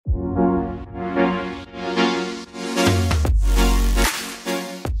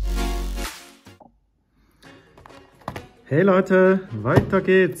Hey Leute, weiter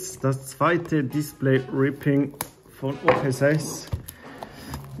geht's. Das zweite Display Ripping von OP06.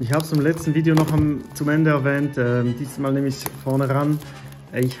 Ich habe es im letzten Video noch zum Ende erwähnt, diesmal nehme ich es vorne ran.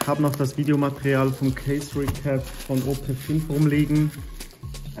 Ich habe noch das Videomaterial vom Case Recap von OP5 rumliegen.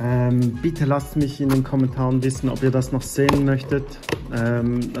 Bitte lasst mich in den Kommentaren wissen, ob ihr das noch sehen möchtet.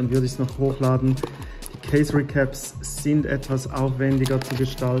 Dann würde ich es noch hochladen. Die Case Recaps sind etwas aufwendiger zu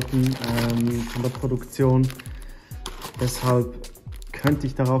gestalten von der Produktion. Deshalb könnte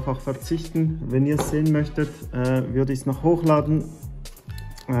ich darauf auch verzichten. Wenn ihr es sehen möchtet, würde ich es noch hochladen.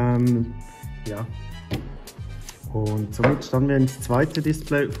 Ja. Und somit standen wir ins zweite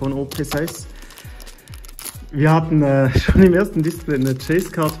Display von OP6. Wir hatten schon im ersten Display eine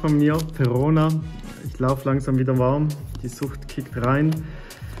Chase-Card von mir, Perona. Ich laufe langsam wieder warm, die Sucht kickt rein.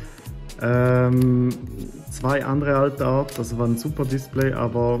 Zwei andere alte Art, das war ein super Display,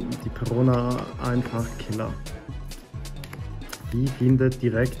 aber die Perona einfach Killer. Die findet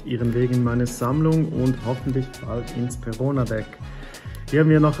direkt ihren Weg in meine Sammlung und hoffentlich bald ins Perona-Deck. Hier haben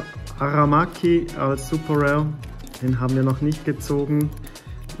wir noch Aramaki als Super Rare, den haben wir noch nicht gezogen.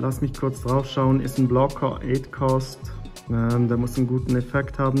 Lass mich kurz drauf schauen, ist ein Blocker, 8 Cost, der muss einen guten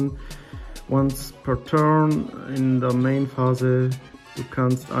Effekt haben. Once per turn in der Main-Phase, du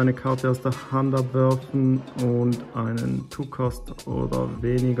kannst eine Karte aus der Hand abwerfen und einen 2 Cost oder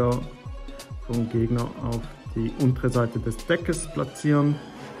weniger vom Gegner auf die untere Seite des Deckes platzieren.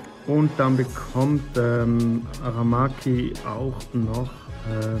 Und dann bekommt Aramaki auch noch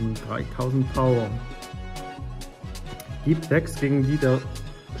 3000 Power. Gibt Decks, gegen die der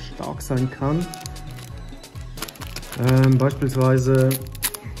stark sein kann. Beispielsweise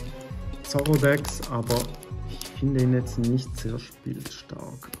Zorro-Decks, aber ich finde ihn jetzt nicht sehr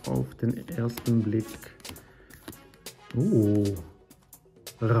spielstark auf den ersten Blick.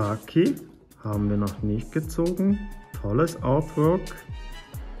 Raki haben wir noch nicht gezogen. Tolles Artwork.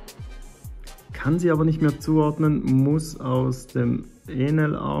 Kann sie aber nicht mehr zuordnen, muss aus dem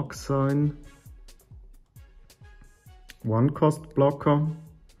Enel Arc sein. One-Cost-Blocker.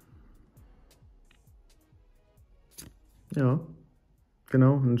 Ja,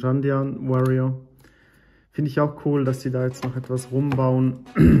 genau, ein Jandian Warrior. Finde ich auch cool, dass sie da jetzt noch etwas rumbauen.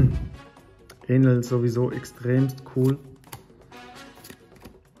 Enel sowieso extremst cool.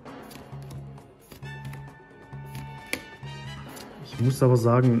 Ich muss aber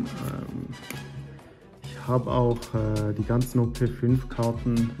sagen, ich habe auch die ganzen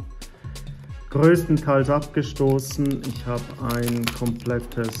OP5-Karten größtenteils abgestoßen. Ich habe ein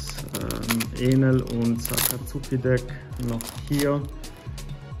komplettes Enel und Sakatsuki-Deck noch hier.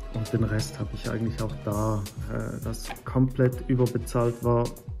 Und den Rest habe ich eigentlich auch da, das komplett überbezahlt war,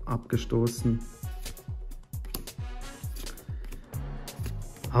 abgestoßen.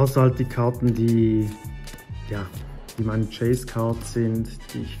 Außer halt die Karten, die meine Chase-Cards sind,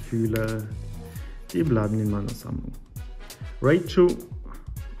 die ich fühle, die bleiben in meiner Sammlung. Raichu,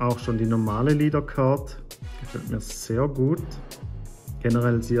 auch schon die normale Leader-Card, gefällt mir sehr gut.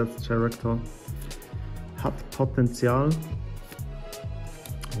 Generell sie als Charakter hat Potenzial.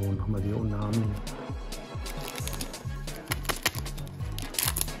 Oh, nochmal die Unami.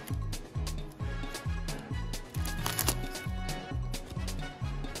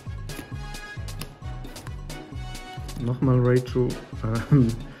 Nochmal Raichu.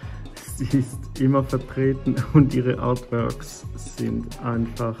 Sie ist immer vertreten und ihre Artworks sind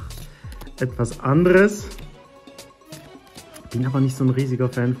einfach etwas anderes. Bin aber nicht so ein riesiger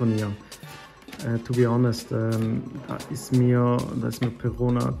Fan von ihr. To be honest, da ist mir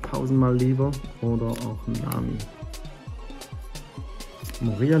Perona tausendmal lieber oder auch Nami.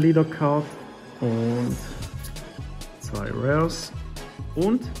 Moria Leader Card und zwei Rares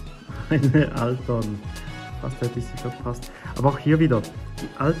und eine Altern. Fast hätte ich sie verpasst. Aber auch hier wieder, die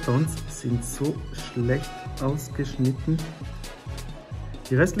Altons sind so schlecht ausgeschnitten.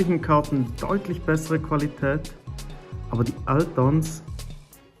 Die restlichen Karten deutlich bessere Qualität, aber die Altons,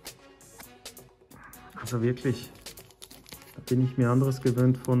 also wirklich, da bin ich mir anderes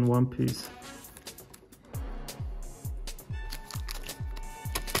gewöhnt von One Piece.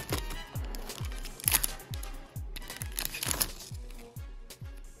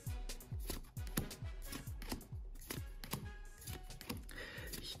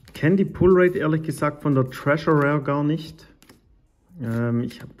 Ich kenne die Pull-Rate ehrlich gesagt von der Treasure Rare gar nicht.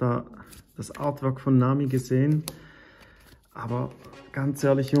 Ich habe da das Artwork von Nami gesehen, aber ganz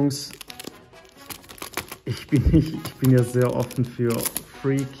ehrlich Jungs, ich bin ja sehr offen für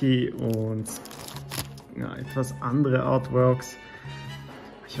freaky und ja, etwas andere Artworks.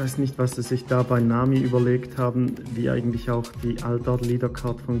 Ich weiß nicht, was sie sich da bei Nami überlegt haben, wie eigentlich auch die Altart Leader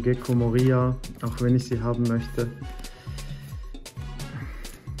Card von Gecko Moria, auch wenn ich sie haben möchte.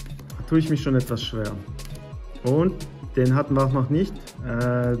 tue ich mich schon etwas schwer. Und den hatten wir auch noch nicht,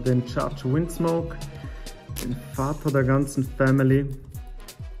 den Judge Windsmoke, den Vater der ganzen Family.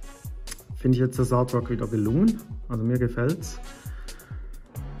 Finde ich jetzt das Artwork wieder gelungen, also mir gefällt's.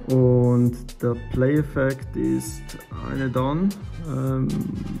 Und der Play-Effekt ist eine Don,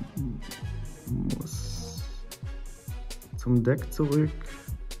 muss zum Deck zurück.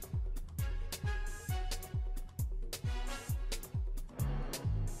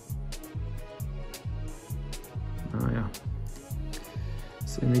 Naja,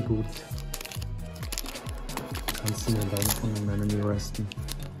 semi-gut. Kannst du mir dann von dem Enemy resten.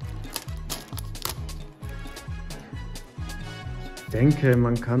 Ich denke,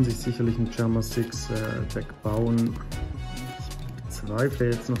 man kann sich sicherlich ein Jammer 6 Deck bauen. Ich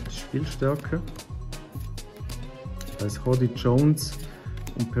bezweifle jetzt noch die Spielstärke. Da ist Hoddy Jones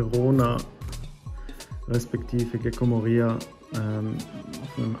und Perona respektive Gecko Moria auf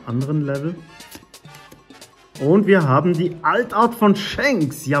einem anderen Level. Und wir haben die Altart von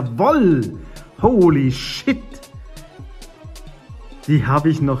SHANKS. Jawoll! Holy shit! Die habe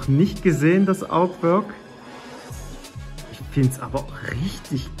ich noch nicht gesehen, das Artwork. Ich finde es aber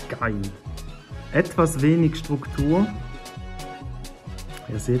richtig geil. Etwas wenig Struktur.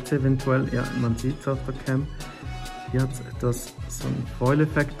 Ihr seht es eventuell, ja, man sieht es auf der Cam. Hier hat es so einen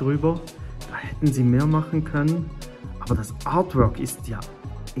Foil-Effekt drüber. Da hätten sie mehr machen können. Aber das Artwork ist ja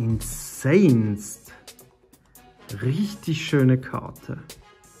insanest. Richtig schöne Karte.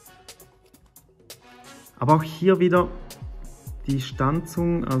 Aber auch hier wieder die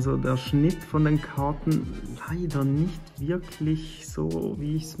Stanzung, also der Schnitt von den Karten, leider nicht wirklich so,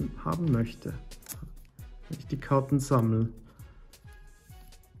 wie ich es haben möchte, wenn ich die Karten sammle.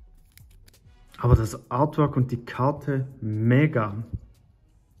 Aber das Artwork und die Karte, mega.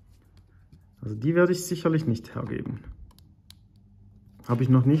 Also die werde ich sicherlich nicht hergeben. Habe ich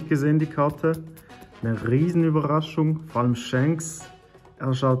noch nicht gesehen, die Karte. Eine Riesenüberraschung, vor allem SHANKS.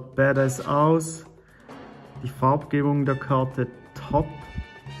 Er schaut badass aus. Die Farbgebung der Karte top.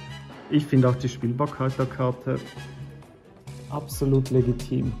 Ich finde auch die Spielbarkeit der Karte absolut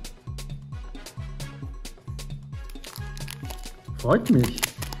legitim. Freut mich.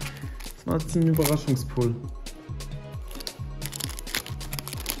 Das war jetzt ein Überraschungspull.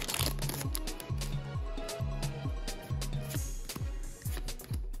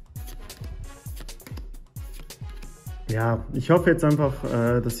 Ja, ich hoffe jetzt einfach,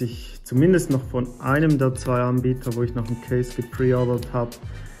 dass ich zumindest noch von einem der zwei Anbieter, wo ich noch einen Case gepreordert habe,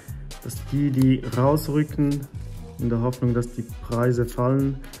 dass die rausrücken, in der Hoffnung, dass die Preise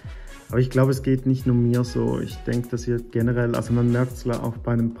fallen. Aber ich glaube, es geht nicht nur mir so. Ich denke, dass hier generell, also man merkt es auch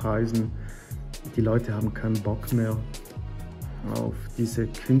bei den Preisen, die Leute haben keinen Bock mehr auf diese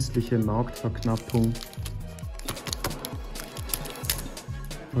künstliche Marktverknappung.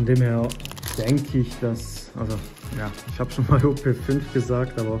 Von dem her denke ich, dass, also ja, ich habe schon mal OP5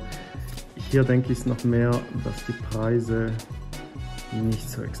 gesagt, aber hier denke ich es noch mehr, dass die Preise nicht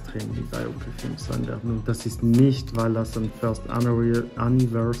so extrem wie bei OP5 sein werden. Und das ist nicht, weil das ein First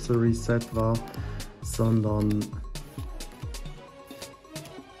Anniversary Set war, sondern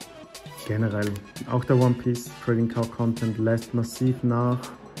generell. Auch der One Piece Trading Card Content lässt massiv nach.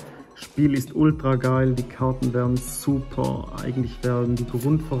 Spiel ist ultra geil, die Karten werden super, eigentlich werden die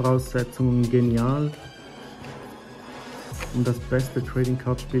Grundvoraussetzungen genial, um das beste Trading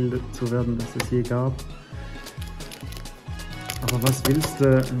Card Spiel zu werden, das es je gab. Aber was willst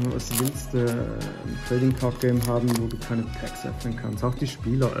du ein Trading Card Game haben, wo du keine Packs öffnen kannst? Auch die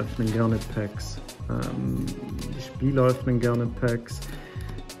Spieler öffnen gerne Packs.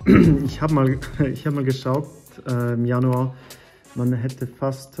 Ich habe mal geschaut im Januar, man hätte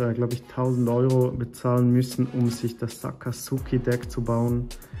fast, glaube ich, 1000 € bezahlen müssen, um sich das Sakazuki Deck zu bauen.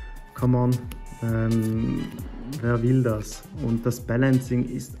 Come on, wer will das? Und das Balancing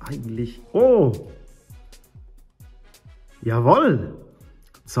ist eigentlich... Oh! Jawohl!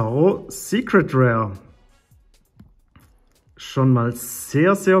 Zoro Secret Rare. Schon mal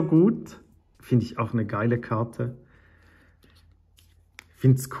sehr, sehr gut. Finde ich auch eine geile Karte. Ich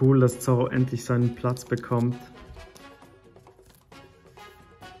finde es cool, dass Zoro endlich seinen Platz bekommt.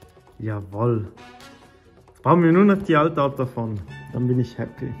 Jawohl. Jetzt brauchen wir nur noch die Altart davon. Dann bin ich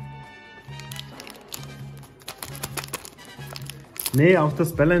happy. Nee, auch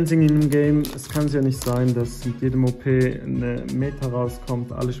das Balancing in dem Game, es kann es ja nicht sein, dass mit jedem OP eine Meta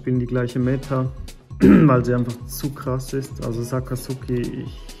rauskommt. Alle spielen die gleiche Meta, weil sie einfach zu krass ist. Also Sakazuki,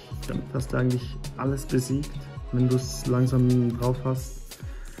 damit hast du eigentlich alles besiegt, wenn du es langsam drauf hast.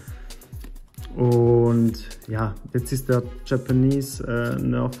 Und ja, jetzt ist der Japanese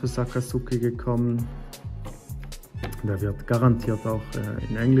Nerf für Sakazuki gekommen. Der wird garantiert auch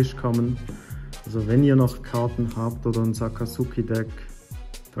in Englisch kommen. Also wenn ihr noch Karten habt oder ein Sakazuki-Deck,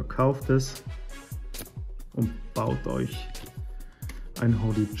 verkauft es und baut euch ein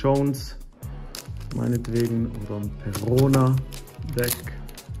Holy Jones, meinetwegen, oder ein Perona-Deck.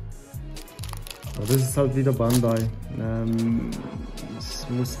 Aber das ist halt wieder Bandai. Es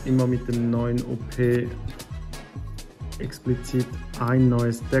muss immer mit dem neuen OP explizit ein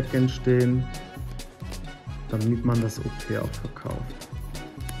neues Deck entstehen, damit man das OP auch verkauft.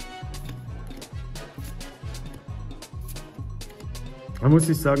 Da muss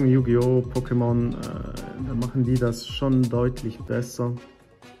ich sagen, Yu-Gi-Oh!, Pokémon, da machen die das schon deutlich besser.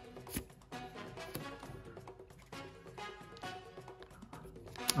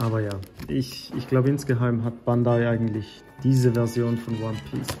 Aber ja, ich glaube insgeheim hat Bandai eigentlich diese Version von One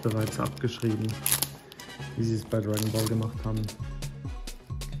Piece bereits abgeschrieben, wie sie es bei Dragon Ball gemacht haben.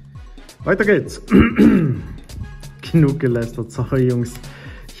 Weiter geht's. Genug gelästert, sorry Jungs.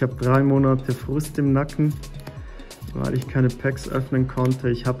 Ich habe 3 Monate Frust im Nacken, weil ich keine Packs öffnen konnte.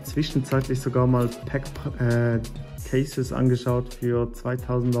 Ich habe zwischenzeitlich sogar mal Cases angeschaut für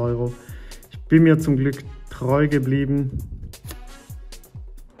 2000 Euro. Ich bin mir zum Glück treu geblieben.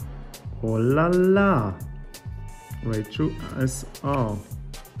 Oh la la! Rachel SA.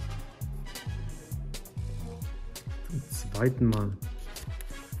 Zum zweiten Mal.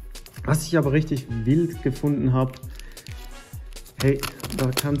 Was ich aber richtig wild gefunden habe, hey, da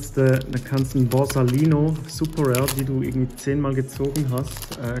kannst du einen Borsalino Super Rare, die du irgendwie 10 Mal gezogen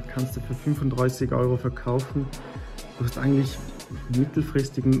hast, kannst du für 35 Euro verkaufen. Du hast eigentlich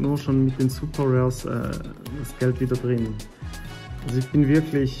mittelfristig nur schon mit den Super Rares das Geld wieder drin. Also ich bin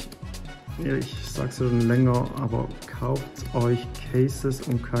wirklich, ich sag's ja schon länger, aber kauft euch Cases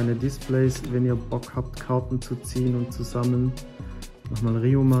und keine Displays, wenn ihr Bock habt, Karten zu ziehen und zu sammeln. Nochmal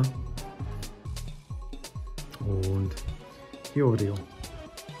Ryuma und Hyorio.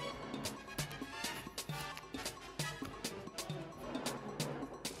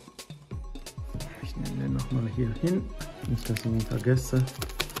 Ich nehme den nochmal hier hin, nicht dass ich ihn vergesse.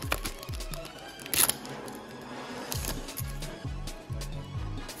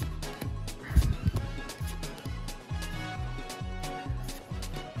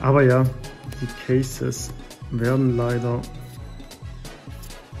 Aber ja, die Cases werden leider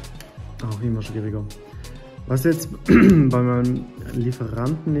auch immer schwieriger. Was jetzt bei meinem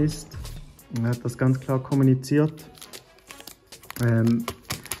Lieferanten ist, er hat das ganz klar kommuniziert.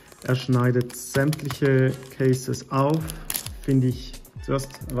 Er schneidet sämtliche Cases auf. Finde ich,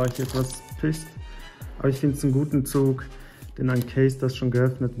 zuerst war ich etwas pisst, aber ich finde es einen guten Zug, denn ein Case, das schon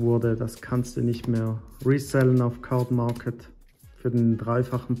geöffnet wurde, das kannst du nicht mehr resellen auf Card Market für den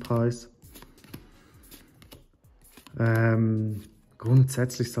 3-fachen Preis.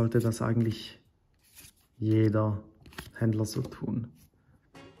 Grundsätzlich sollte das eigentlich jeder Händler so tun.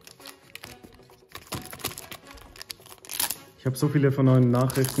 Ich habe so viele von euren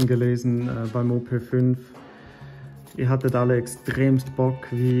Nachrichten gelesen beim OP5. Ihr hattet alle extremst Bock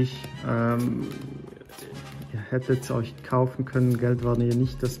wie ich. Ihr hättet es euch kaufen können, Geld war hier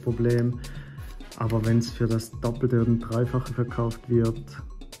nicht das Problem. Aber wenn es für das Doppelte und Dreifache verkauft wird,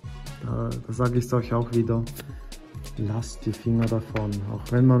 da sage ich es euch auch wieder, lasst die Finger davon.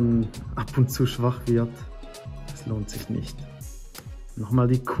 Auch wenn man ab und zu schwach wird, es lohnt sich nicht. Nochmal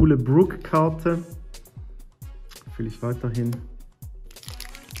die coole Brook-Karte, fülle ich weiterhin.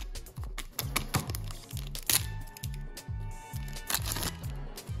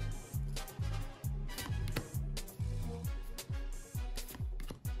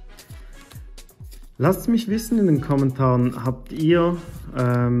 Lasst mich wissen in den Kommentaren, habt ihr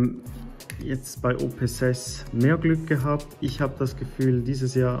jetzt bei OP6 mehr Glück gehabt? Ich habe das Gefühl,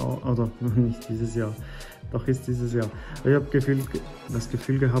 dieses Jahr, oder nicht dieses Jahr, doch ist dieses Jahr. Ich habe das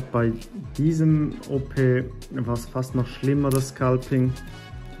Gefühl gehabt, bei diesem OP war es fast noch schlimmer, das Scalping.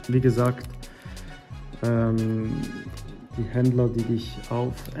 Wie gesagt, die Händler, die dich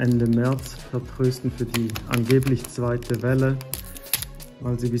auf Ende März vertrösten für die angeblich zweite Welle,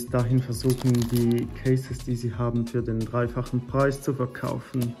 weil sie bis dahin versuchen, die Cases, die sie haben, für den 3-fachen Preis zu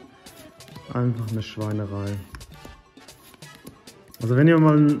verkaufen. Einfach eine Schweinerei. Also wenn ihr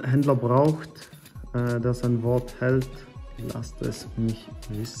mal einen Händler braucht, der sein Wort hält, lasst es mich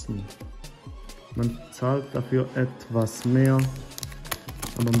wissen. Man zahlt dafür etwas mehr,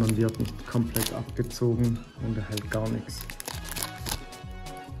 aber man wird nicht komplett abgezogen und erhält gar nichts.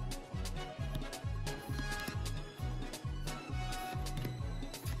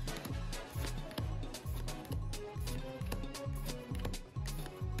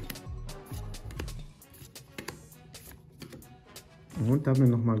 Und da haben wir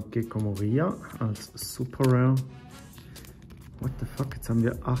nochmal Gecko Moria als Super Rare. What the fuck, jetzt haben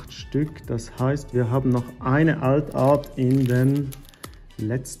wir 8 Stück. Das heißt, wir haben noch eine Altart in den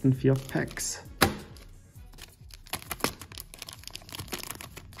letzten 4 Packs.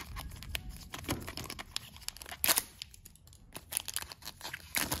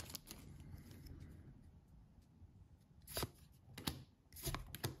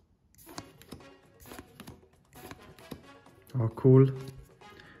 Oh, cool.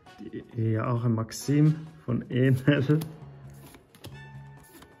 Hier auch ein Maxim von Enel.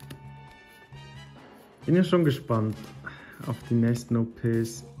 Bin ja schon gespannt auf die nächsten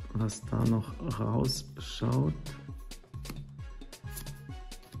OPs, was da noch rausschaut.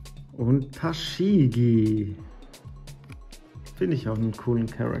 Und Tashigi. Finde ich auch einen coolen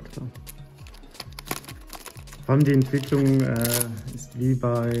Charakter. Vor allem die Entwicklung ist wie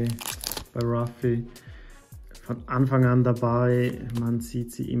bei Ruffy. Von Anfang an dabei, man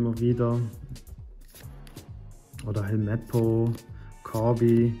sieht sie immer wieder. Oder Helmeppo,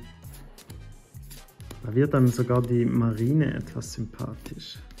 Corby. Da wird dann sogar die Marine etwas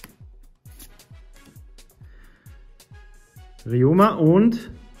sympathisch. Ryuma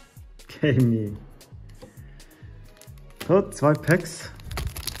und Kami. So, 2 Packs.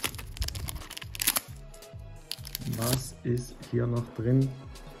 Was ist hier noch drin?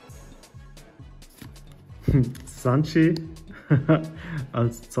 Sanchi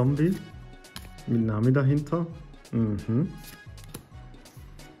als Zombie mit Name dahinter.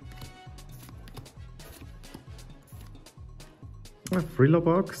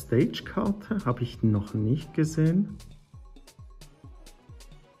 Thrillerbox Stage-Karte habe ich noch nicht gesehen.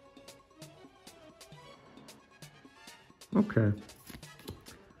 Okay.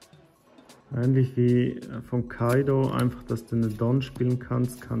 Ähnlich wie von Kaido, einfach, dass du eine Don spielen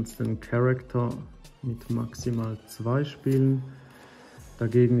kannst, kannst du einen Charakter mit maximal 2 spielen.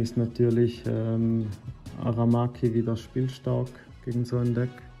 Dagegen ist natürlich Aramaki wieder spielstark gegen so ein Deck.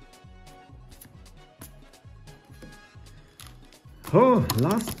 Oh,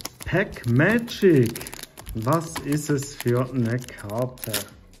 Last Pack Magic. Was ist es für eine Karte?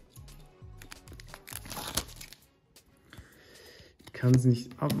 Ich kann es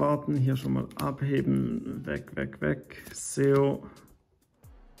nicht abwarten. Hier schon mal abheben. Weg, weg, weg. SEO.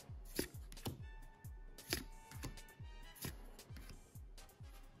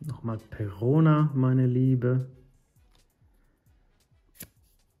 Nochmal Perona, meine Liebe.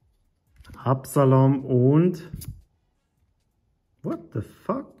 Absalom und... What the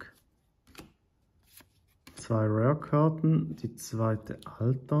fuck? 2 Rare-Karten, die zweite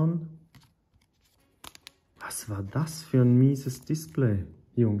Altern. Was war das für ein mieses Display,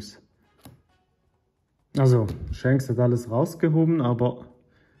 Jungs? Also, Shanks hat alles rausgehoben, aber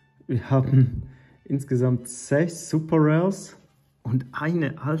wir haben insgesamt 6 Super Rares und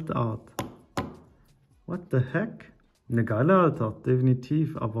eine Altart. What the heck? Eine geile Altart,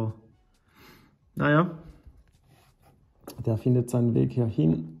 definitiv, aber naja. Der findet seinen Weg hier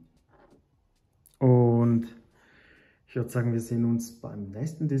hin. Und ich würde sagen, wir sehen uns beim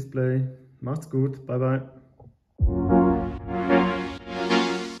nächsten Display. Macht's gut, bye bye.